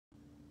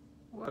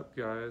What up,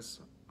 guys?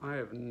 I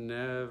have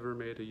never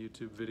made a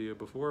YouTube video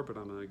before, but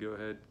I'm going to go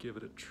ahead and give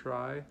it a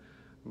try.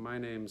 My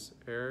name's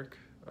Eric.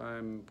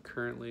 I'm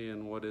currently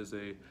in what is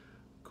a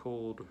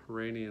cold,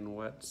 rainy, and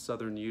wet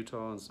southern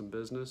Utah on some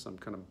business. I'm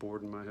kind of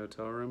bored in my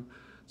hotel room,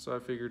 so I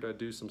figured I'd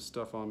do some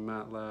stuff on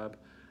Matlab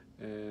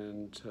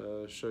and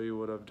show you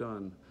what I've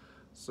done.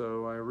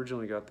 So I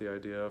originally got the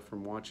idea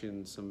from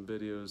watching some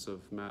videos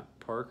of Matt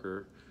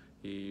Parker.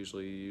 He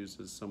usually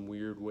uses some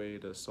weird way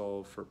to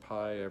solve for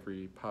pi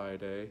every pi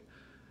day.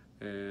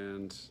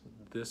 And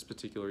this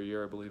particular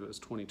year, I believe it was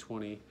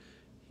 2020,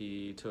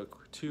 he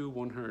took two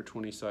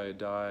 120-sided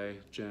die,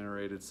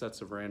 generated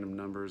sets of random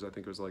numbers, I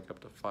think it was like up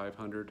to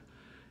 500,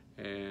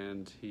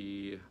 and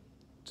he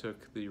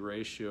took the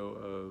ratio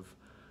of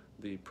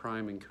the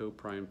prime and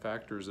co-prime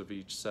factors of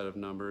each set of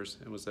numbers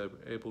and was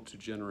able to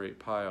generate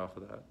pi off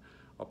of that.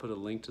 I'll put a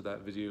link to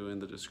that video in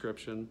the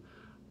description,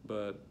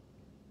 but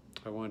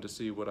I wanted to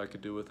see what I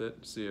could do with it,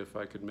 see if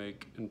I could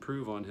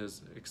improve on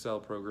his Excel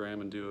program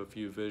and do a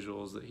few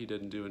visuals that he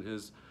didn't do in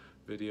his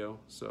video,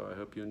 so I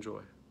hope you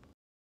enjoy.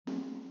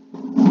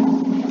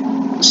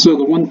 So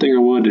the one thing I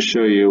wanted to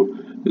show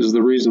you is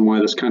the reason why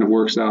this kind of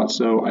works out.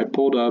 So I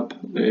pulled up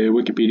a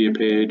Wikipedia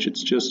page.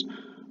 It's just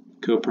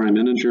coprime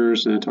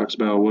integers, and it talks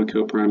about what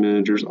coprime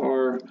integers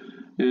are,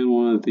 and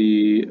one of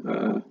the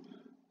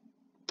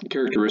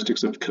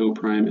characteristics of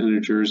coprime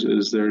integers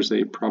is there's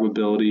a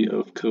probability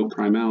of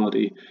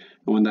coprimality.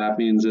 And what that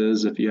means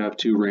is if you have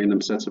two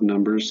random sets of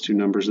numbers, two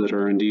numbers that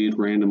are indeed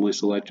randomly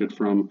selected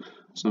from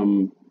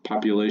some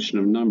population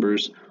of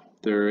numbers,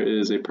 there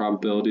is a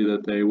probability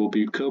that they will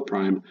be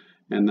coprime,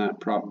 and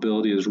that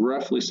probability is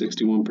roughly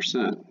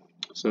 61%.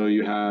 So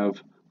you have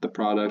the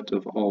product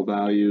of all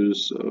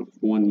values of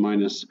 1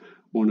 minus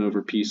 1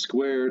 over p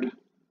squared,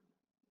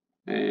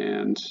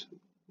 and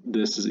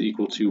this is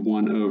equal to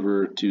 1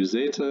 over 2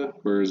 zeta,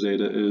 where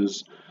zeta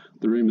is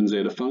the Riemann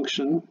zeta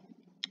function,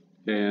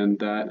 and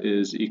that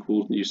is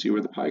equal, you see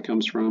where the pi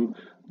comes from,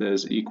 that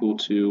is equal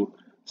to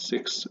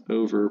 6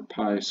 over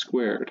pi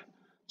squared.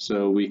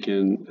 So we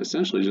can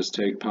essentially just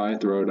take pi,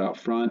 throw it out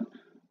front,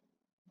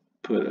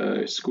 put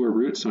a square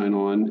root sign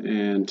on,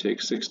 and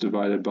take 6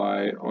 divided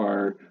by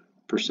our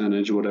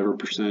percentage, whatever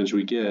percentage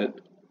we get,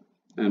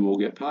 and we'll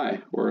get pi,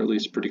 or at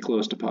least pretty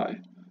close to pi.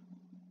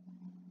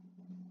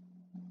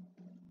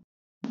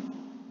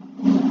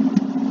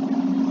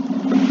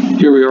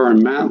 Here we are in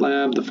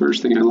Matlab. The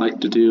first thing I like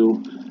to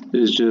do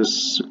is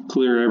just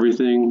clear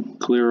everything,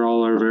 clear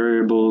all our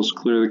variables,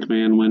 clear the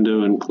command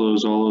window, and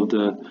close all of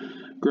the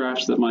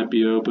graphs that might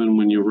be open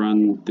when you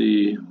run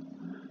the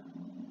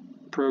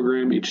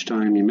program each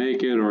time you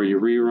make it or you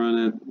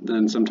rerun it.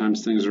 Then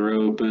sometimes things are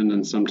open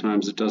and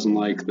sometimes it doesn't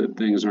like that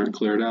things aren't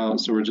cleared out,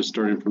 so we're just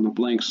starting from a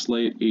blank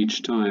slate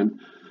each time.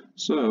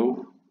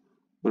 So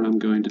what I'm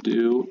going to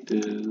do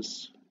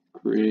is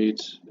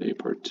create a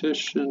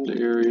partitioned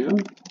area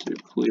to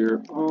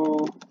clear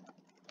all,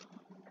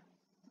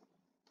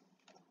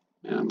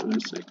 and I'm going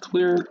to say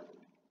clear,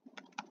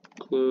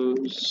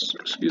 close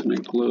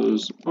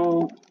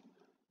all,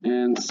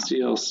 and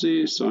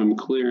CLC, so I'm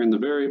clearing the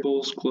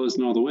variables,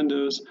 closing all the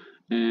windows,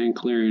 and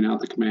clearing out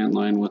the command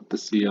line with the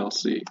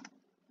CLC.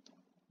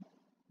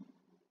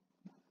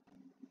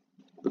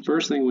 The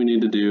first thing we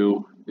need to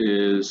do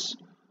is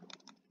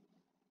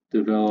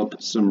develop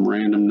some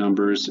random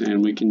numbers,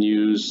 and we can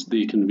use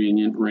the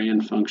convenient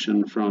rand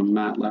function from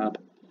Matlab.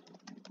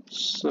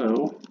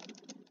 So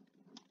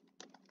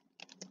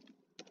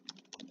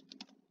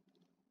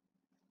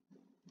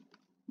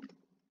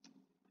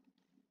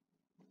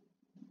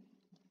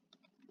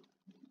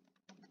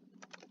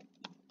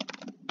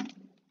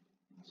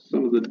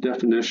some of the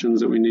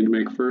definitions that we need to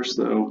make first,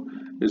 though,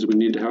 is we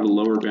need to have a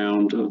lower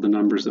bound of the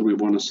numbers that we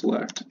want to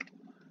select.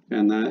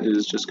 And that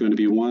is just going to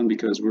be 1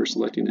 because we're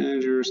selecting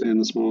integers, and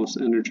the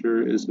smallest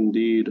integer is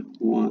indeed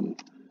 1.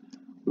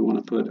 We want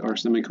to put our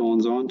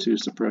semicolons on to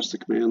suppress the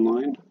command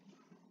line.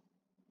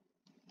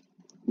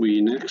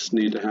 We next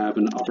need to have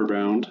an upper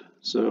bound.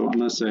 So I'm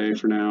going to say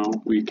for now,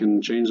 we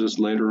can change this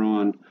later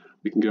on.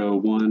 We can go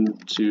 1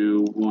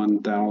 to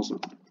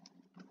 1,000.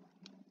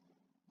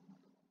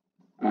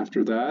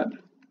 After that,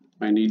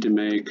 I need to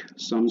make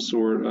some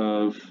sort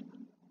of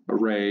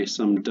array,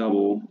 some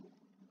double,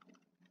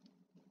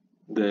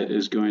 that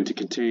is going to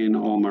contain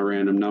all my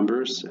random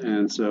numbers.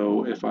 And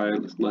so if I,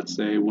 let's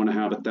say, want to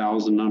have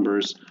 1,000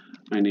 numbers,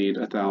 I need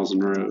 1,000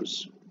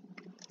 rows.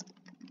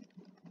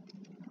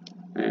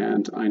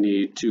 And I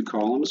need 2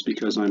 columns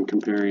because I'm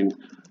comparing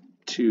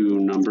 2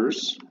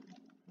 numbers.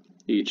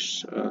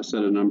 Each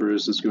set of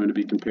numbers is going to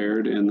be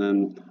compared, and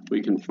then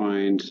we can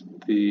find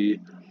the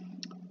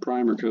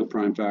prime or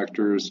coprime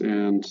factors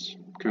and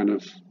kind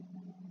of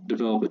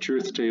develop a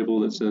truth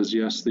table that says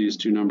yes, these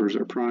 2 numbers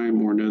are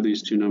prime, or no,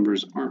 these 2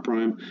 numbers aren't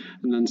prime,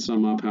 and then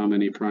sum up how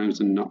many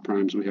primes and not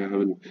primes we have,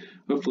 and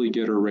hopefully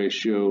get a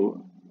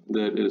ratio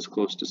that is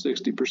close to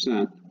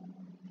 60%.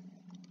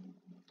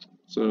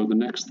 So the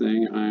next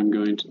thing I'm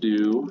going to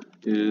do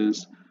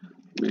is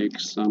make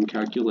some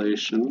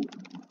calculation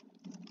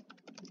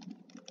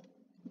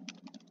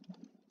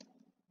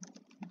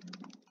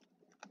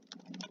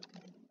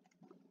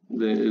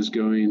that is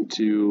going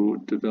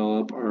to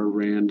develop our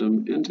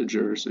random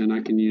integers, and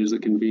I can use the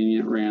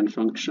convenient rand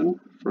function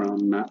from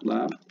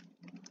Matlab.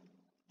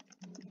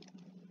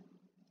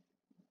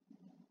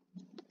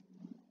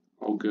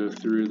 I'll go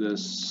through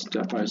this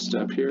step by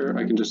step here.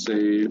 I can just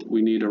say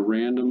we need a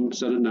random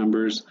set of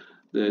numbers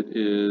that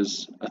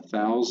is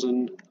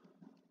 1,000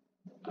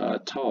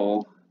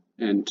 tall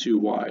and 2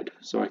 wide.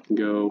 So I can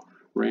go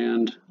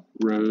rand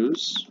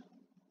rows,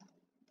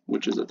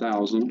 which is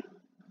 1,000,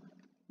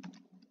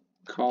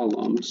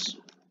 columns,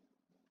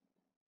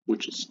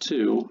 which is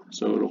 2,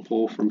 so it'll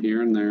pull from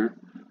here and there,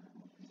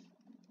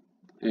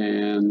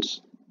 and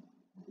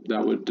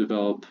that would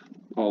develop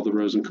all the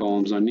rows and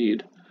columns I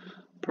need.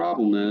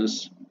 Problem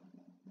is,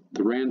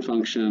 the rand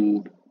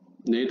function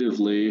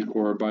natively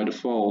or by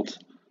default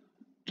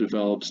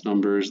develops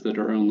numbers that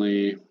are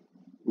only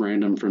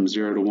random from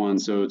 0 to 1,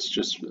 so it's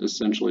just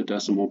essentially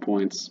decimal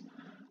points.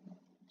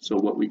 So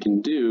what we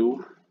can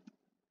do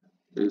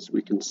is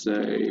we can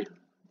say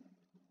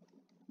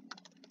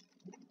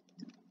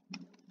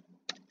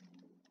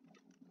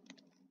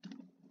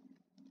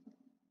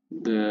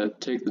that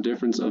take the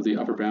difference of the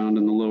upper bound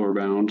and the lower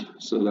bound,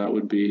 so that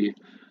would be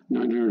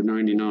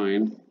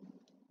 999.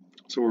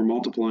 So we're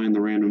multiplying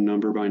the random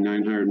number by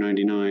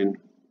 999,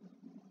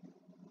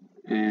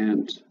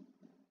 and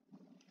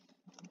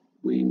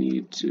we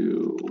need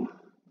to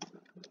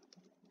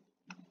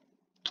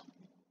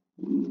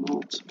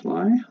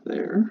multiply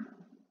there,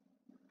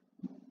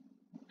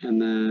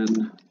 and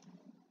then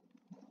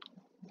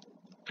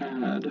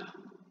add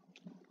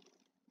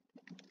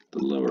the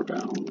lower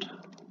bound.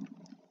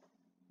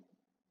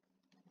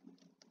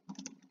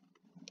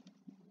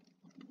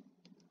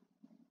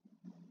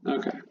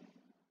 Okay,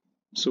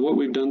 so what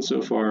we've done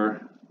so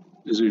far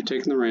is we've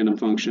taken the random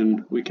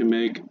function. We can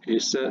make a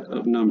set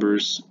of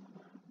numbers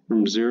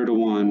from 0 to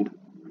 1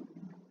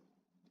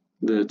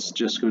 that's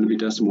just going to be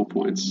decimal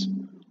points.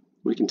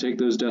 We can take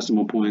those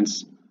decimal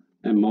points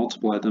and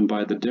multiply them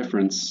by the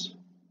difference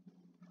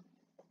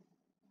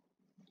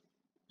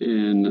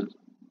in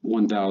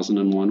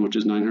 1001, which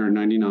is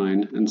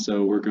 999, and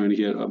so we're going to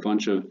get a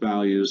bunch of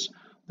values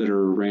that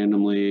are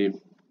randomly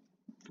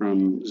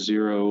from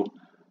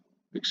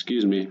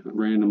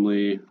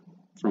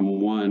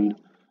 1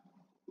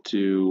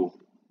 to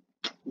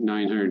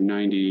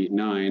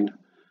 999,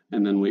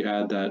 and then we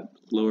add that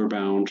lower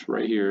bound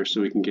right here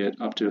so we can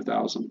get up to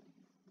 1,000.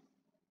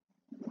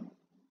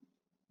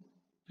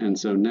 And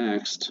so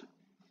next,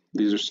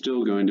 these are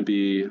still going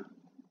to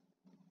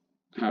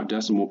have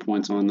decimal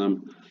points on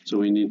them, so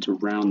we need to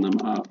round them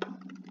up.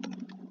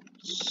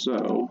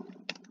 So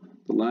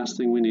the last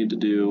thing we need to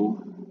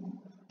do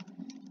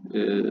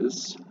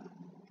is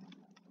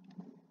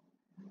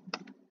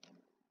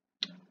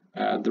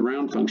add the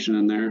round function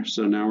in there.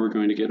 So now we're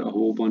going to get a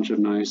whole bunch of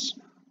nice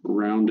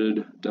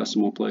rounded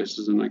decimal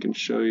places, and I can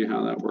show you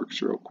how that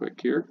works real quick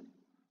here.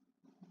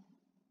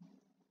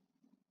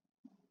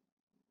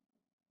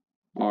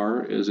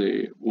 R is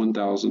a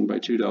 1,000 by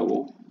 2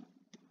 double,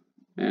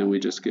 and we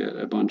just get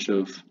a bunch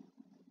of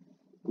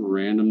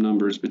random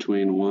numbers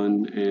between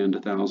 1 and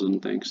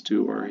 1,000 thanks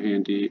to our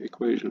handy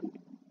equation.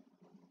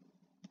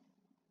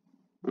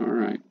 All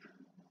right.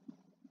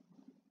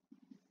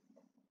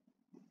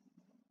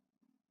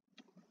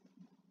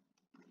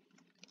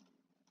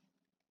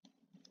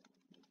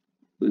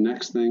 The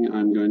next thing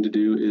I'm going to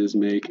do is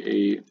make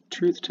a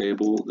truth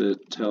table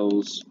that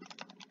tells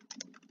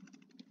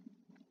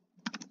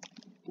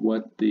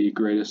what the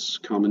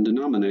greatest common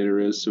denominator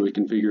is, so we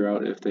can figure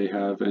out if they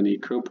have any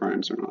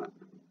coprimes or not.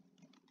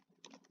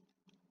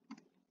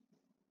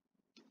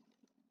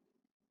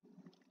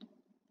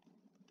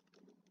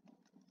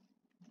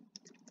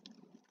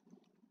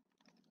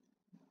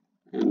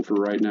 And for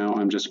right now,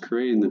 I'm just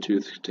creating the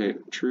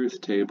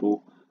truth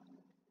table,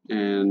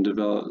 and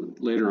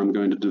later I'm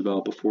going to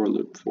develop a for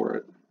loop for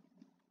it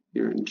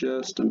here in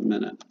just a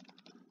minute.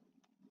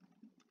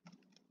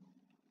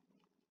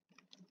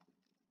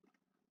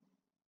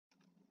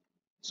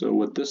 So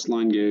what this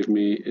line gave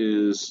me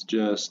is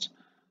just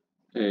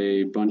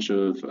a bunch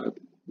of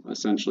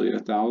essentially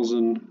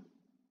 1,000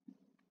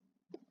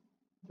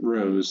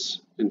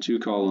 rows and 2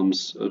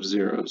 columns of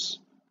zeros,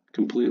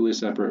 completely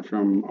separate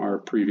from our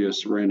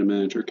previous random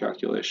integer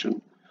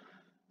calculation.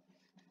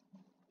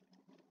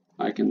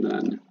 I can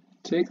then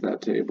take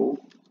that table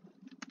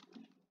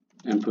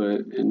and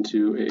put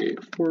into a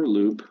for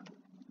loop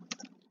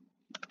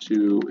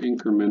to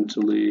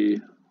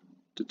incrementally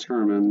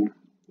determine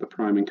the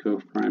prime and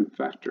coprime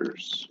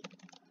factors.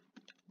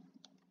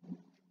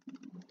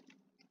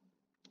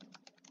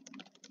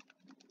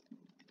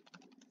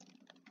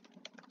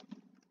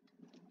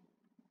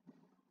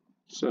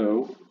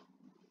 So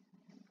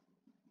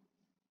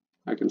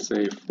I can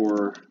say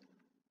for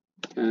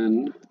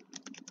n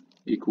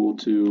equal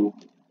to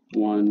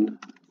 1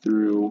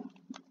 through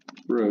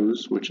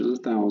rows, which is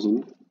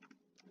 1,000,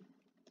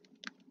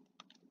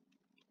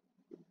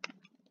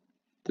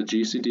 the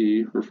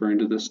GCD, referring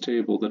to this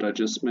table that I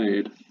just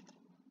made,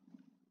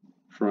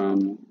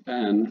 from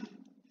n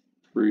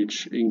for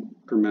each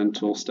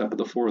incremental step of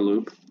the for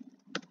loop,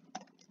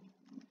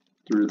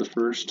 through the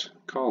first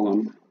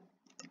column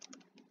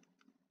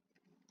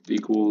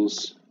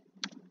equals,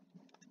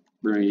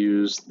 we're going to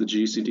use the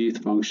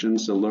GCD function,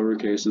 so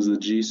lowercase is the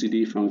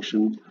GCD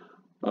function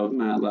of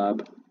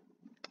Matlab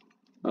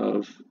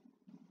of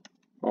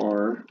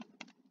r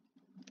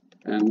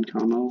n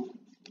comma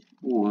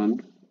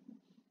 1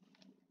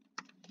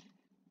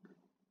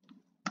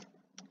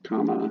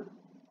 comma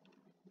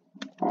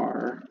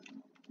r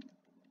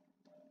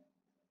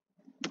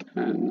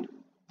n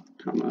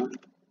comma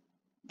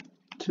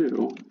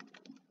 2.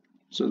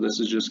 So this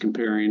is just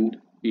comparing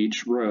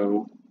each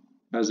row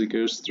as it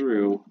goes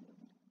through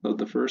of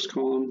the first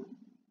column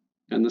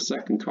and the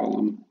second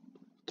column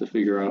to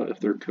figure out if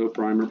they're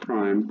coprime or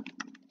prime.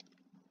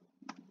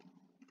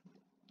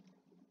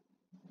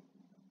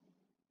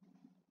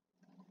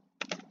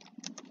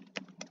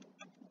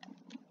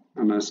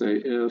 I'm going to say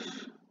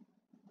if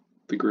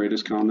the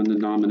greatest common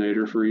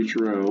denominator for each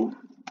row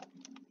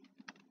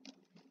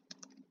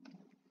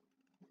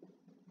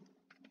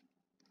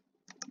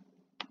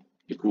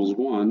equals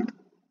 1,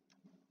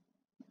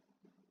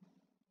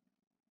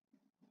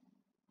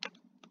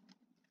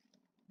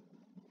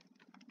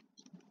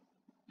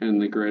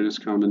 and the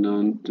greatest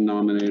common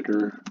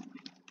denominator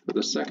for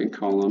the second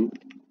column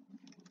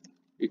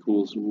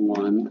equals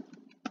 1.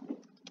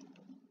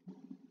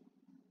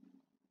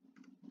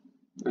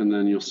 And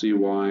then you'll see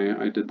why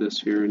I did this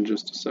here in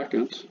just a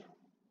second.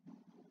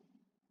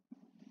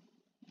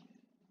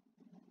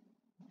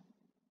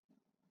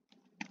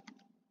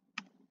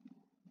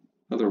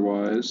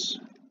 Otherwise,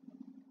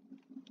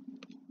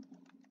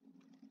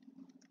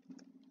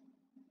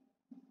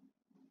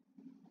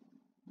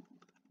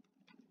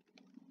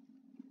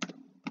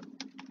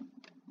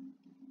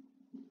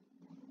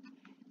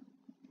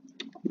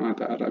 my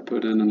bad, I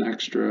put in an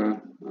extra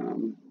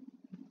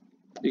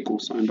equal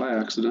sign by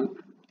accident.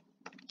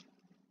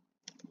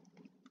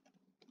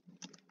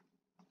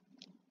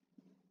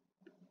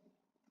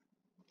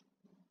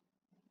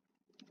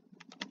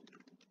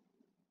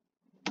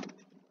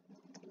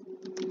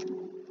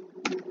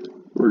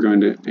 We're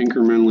going to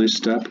incrementally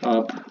step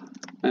up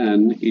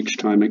n each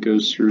time it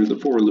goes through the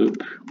for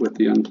loop with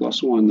the n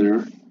plus 1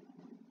 there.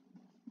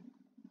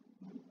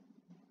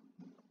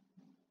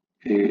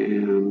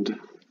 And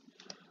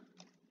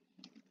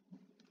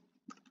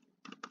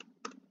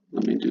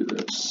let me do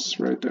this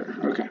right there.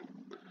 Okay.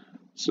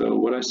 So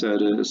what I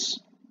said is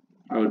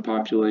I would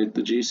populate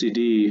the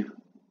GCD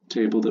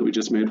table that we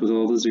just made with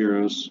all the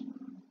zeros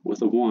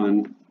with a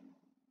 1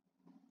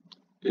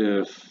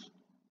 if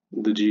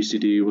the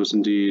GCD was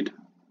indeed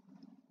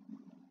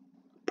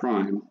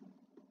prime.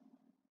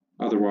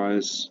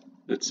 Otherwise,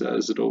 it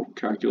says it'll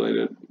calculate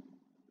it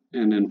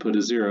and input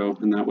a 0,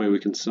 and that way we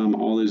can sum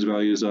all these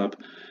values up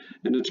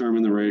and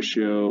determine the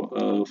ratio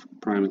of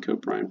prime and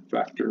coprime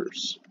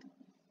factors.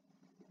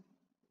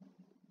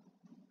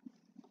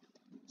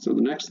 So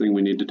the next thing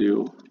we need to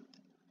do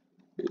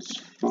is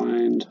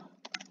find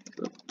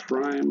the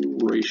prime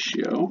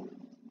ratio,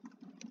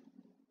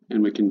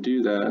 and we can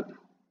do that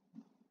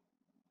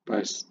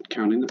by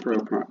counting the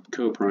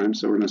coprime.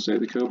 So we're going to say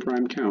the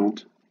coprime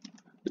count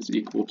is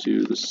equal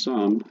to the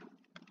sum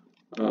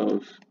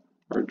of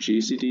our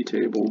GCD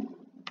table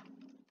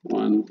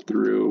 1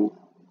 through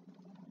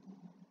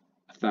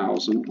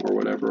 1,000 or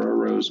whatever our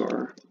rows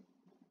are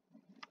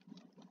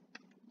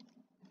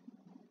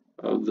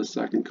of the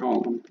second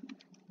column.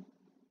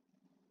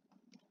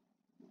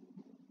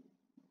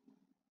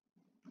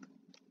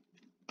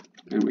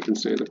 And we can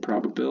say the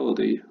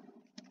probability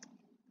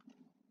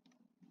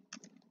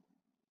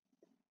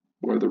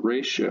or the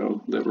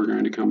ratio that we're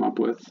going to come up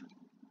with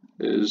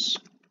is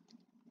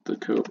the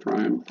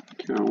coprime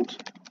count,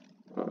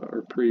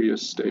 our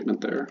previous statement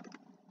there,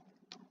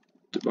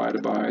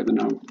 divided by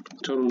the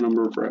total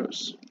number of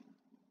rows.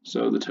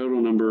 So the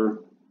total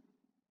number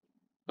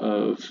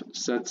of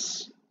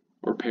sets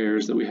or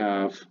pairs that we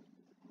have,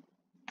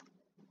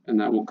 and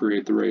that will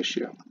create the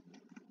ratio.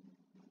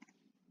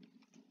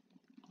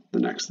 The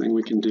next thing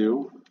we can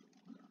do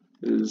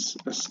is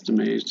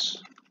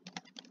estimate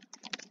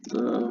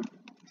the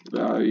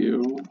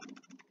value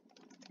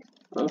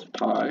of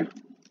pi.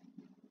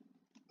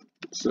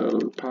 So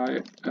pi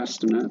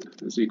estimate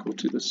is equal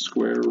to the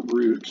square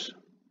root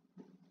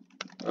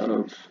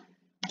of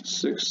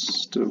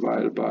 6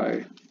 divided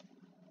by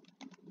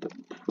the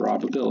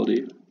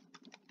probability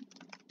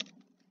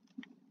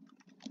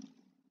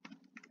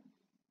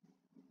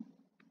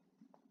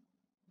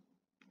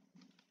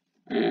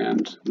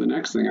and the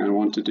next thing I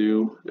want to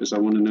do is I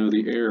want to know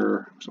the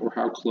error, or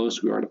how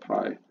close we are to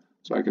pi.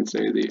 So I can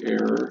say the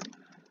error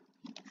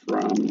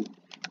from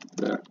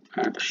the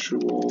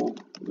actual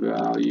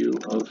value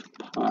of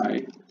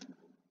pi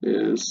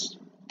is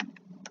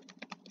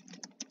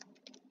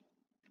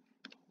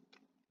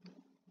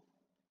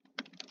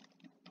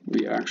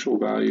the actual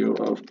value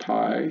of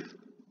pi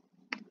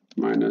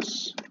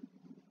minus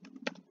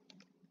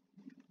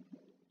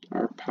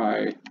our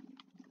pi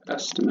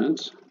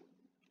estimate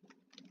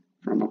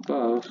from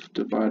above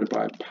divided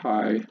by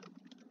pi,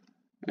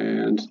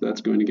 and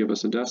that's going to give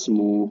us a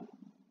decimal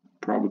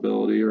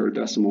probability or a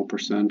decimal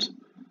percent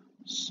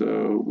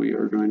So we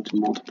are going to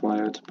multiply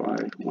it by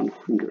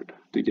 100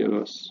 to give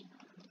us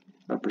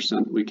a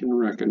percent we can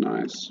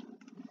recognize.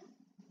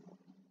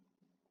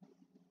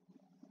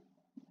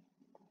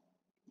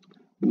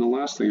 And the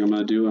last thing I'm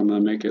going to do, I'm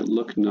going to make it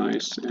look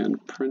nice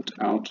and print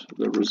out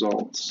the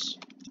results.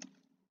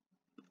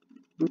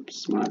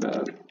 Oops, my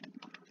bad.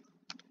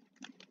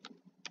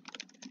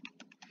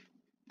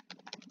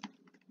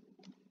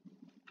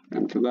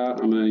 And for that,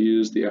 I'm going to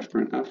use the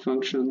fprintf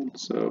function.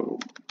 So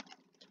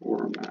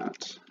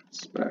format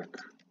spec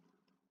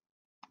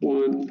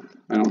 1.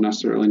 I don't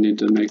necessarily need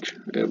to make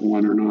it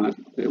 1 or not.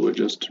 It would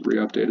just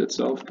re-update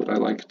itself, but I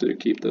like to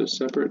keep those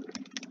separate.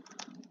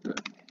 The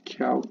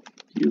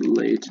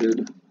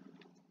calculated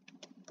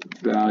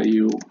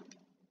value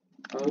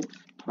of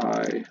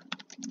pi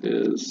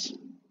is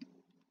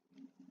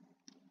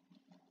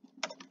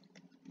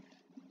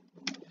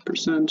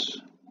percent.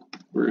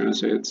 We're going to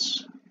say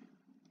it's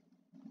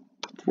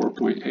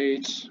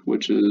 4.8,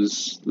 which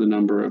is the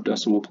number of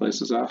decimal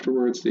places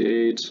afterwards, the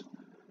 8,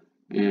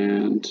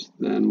 and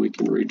then we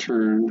can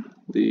return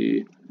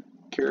the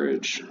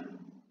carriage.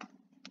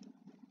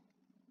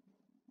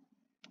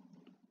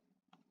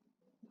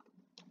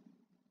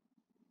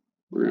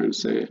 We're going to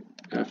say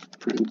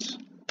fprintf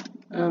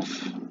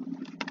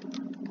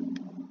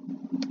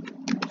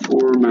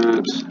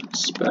format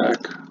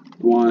spec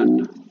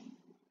 1,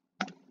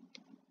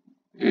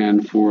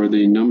 and for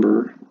the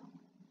number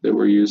that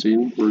we're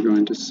using, we're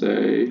going to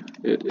say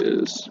it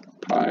is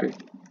pi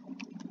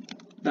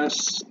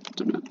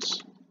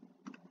estimate.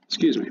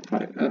 Excuse me,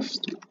 pi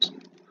estimate.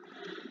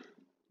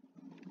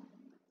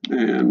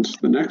 And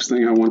the next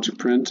thing I want to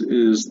print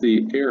is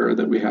the error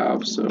that we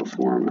have. So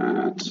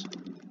format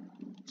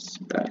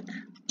spec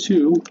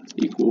 2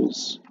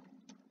 equals,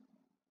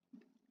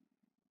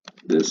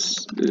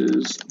 this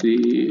is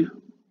the,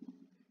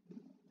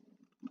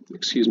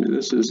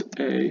 this is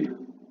A.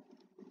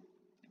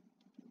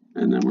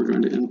 And then we're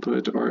going to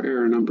input our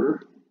error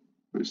number.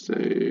 I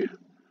say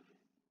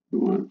we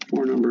want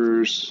 4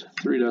 numbers,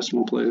 3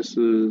 decimal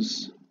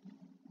places,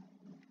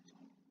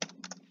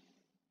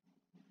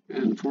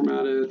 and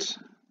format it,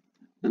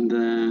 and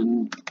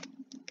then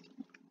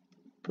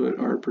put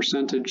our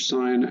percentage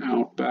sign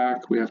out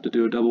back. We have to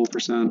do a double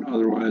 %,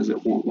 otherwise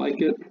it won't like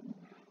it.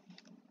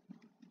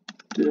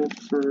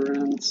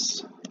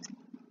 Difference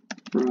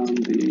from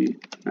the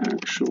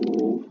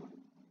actual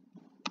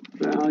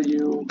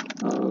value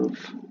of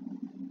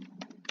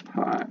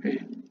pi,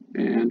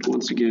 and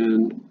once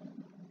again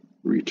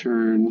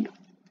return.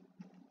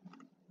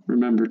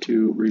 Remember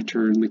to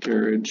return the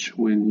carriage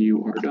when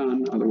you are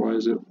done,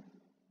 otherwise it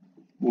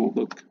won't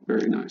look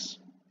very nice.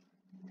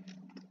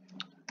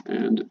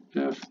 And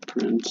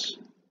fprintf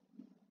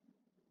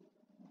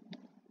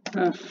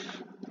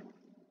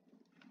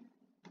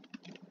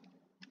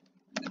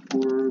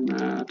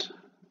format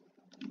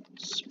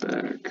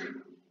spec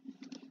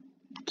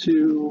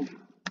 2,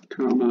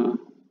 comma,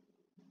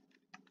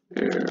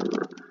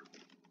 error.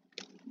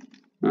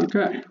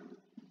 Okay,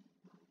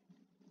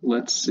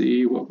 let's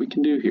see what we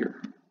can do here.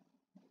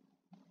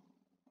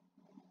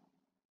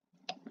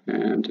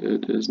 And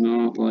it is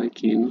not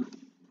liking.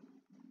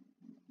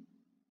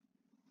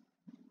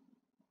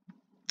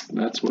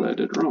 That's what I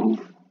did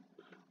wrong.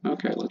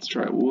 Okay, let's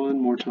try it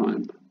one more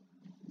time.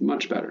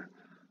 Much better.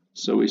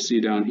 So we see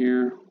down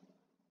here,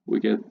 we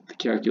get the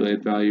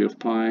calculated value of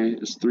pi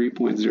is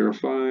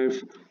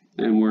 3.05,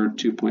 and we're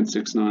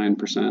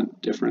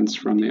 2.69% difference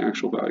from the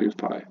actual value of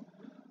pi.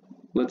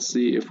 Let's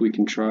see if we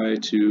can try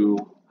to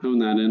hone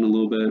that in a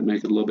little bit,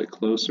 make it a little bit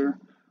closer.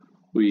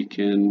 We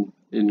can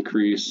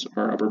increase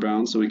our upper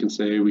bound, so we can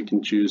say we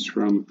can choose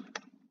from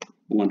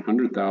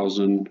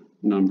 100,000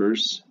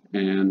 numbers,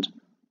 and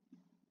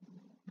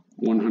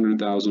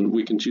 100,000,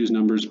 we can choose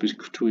numbers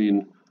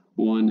between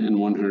 1 and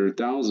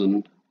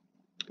 100,000,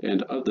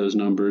 and of those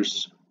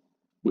numbers,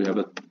 we have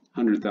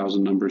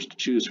 100,000 numbers to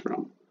choose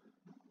from.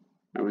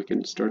 Now we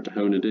can start to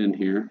hone it in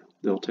here.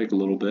 They'll take a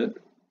little bit.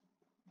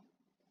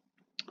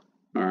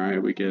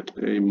 Alright, we get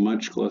a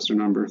much closer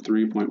number,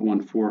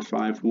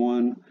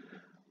 3.1451,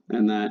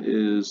 and that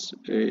is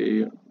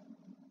a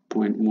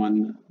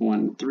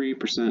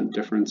 0.113%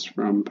 difference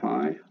from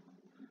pi.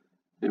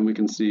 And we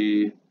can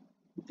see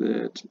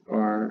that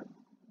our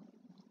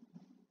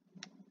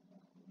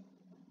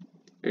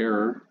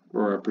error,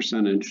 or our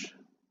percentage,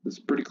 is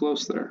pretty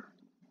close there.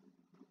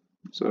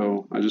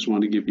 So I just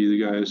wanted to give you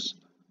guys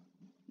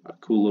a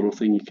cool little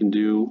thing you can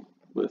do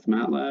with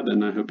Matlab,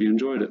 and I hope you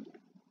enjoyed it.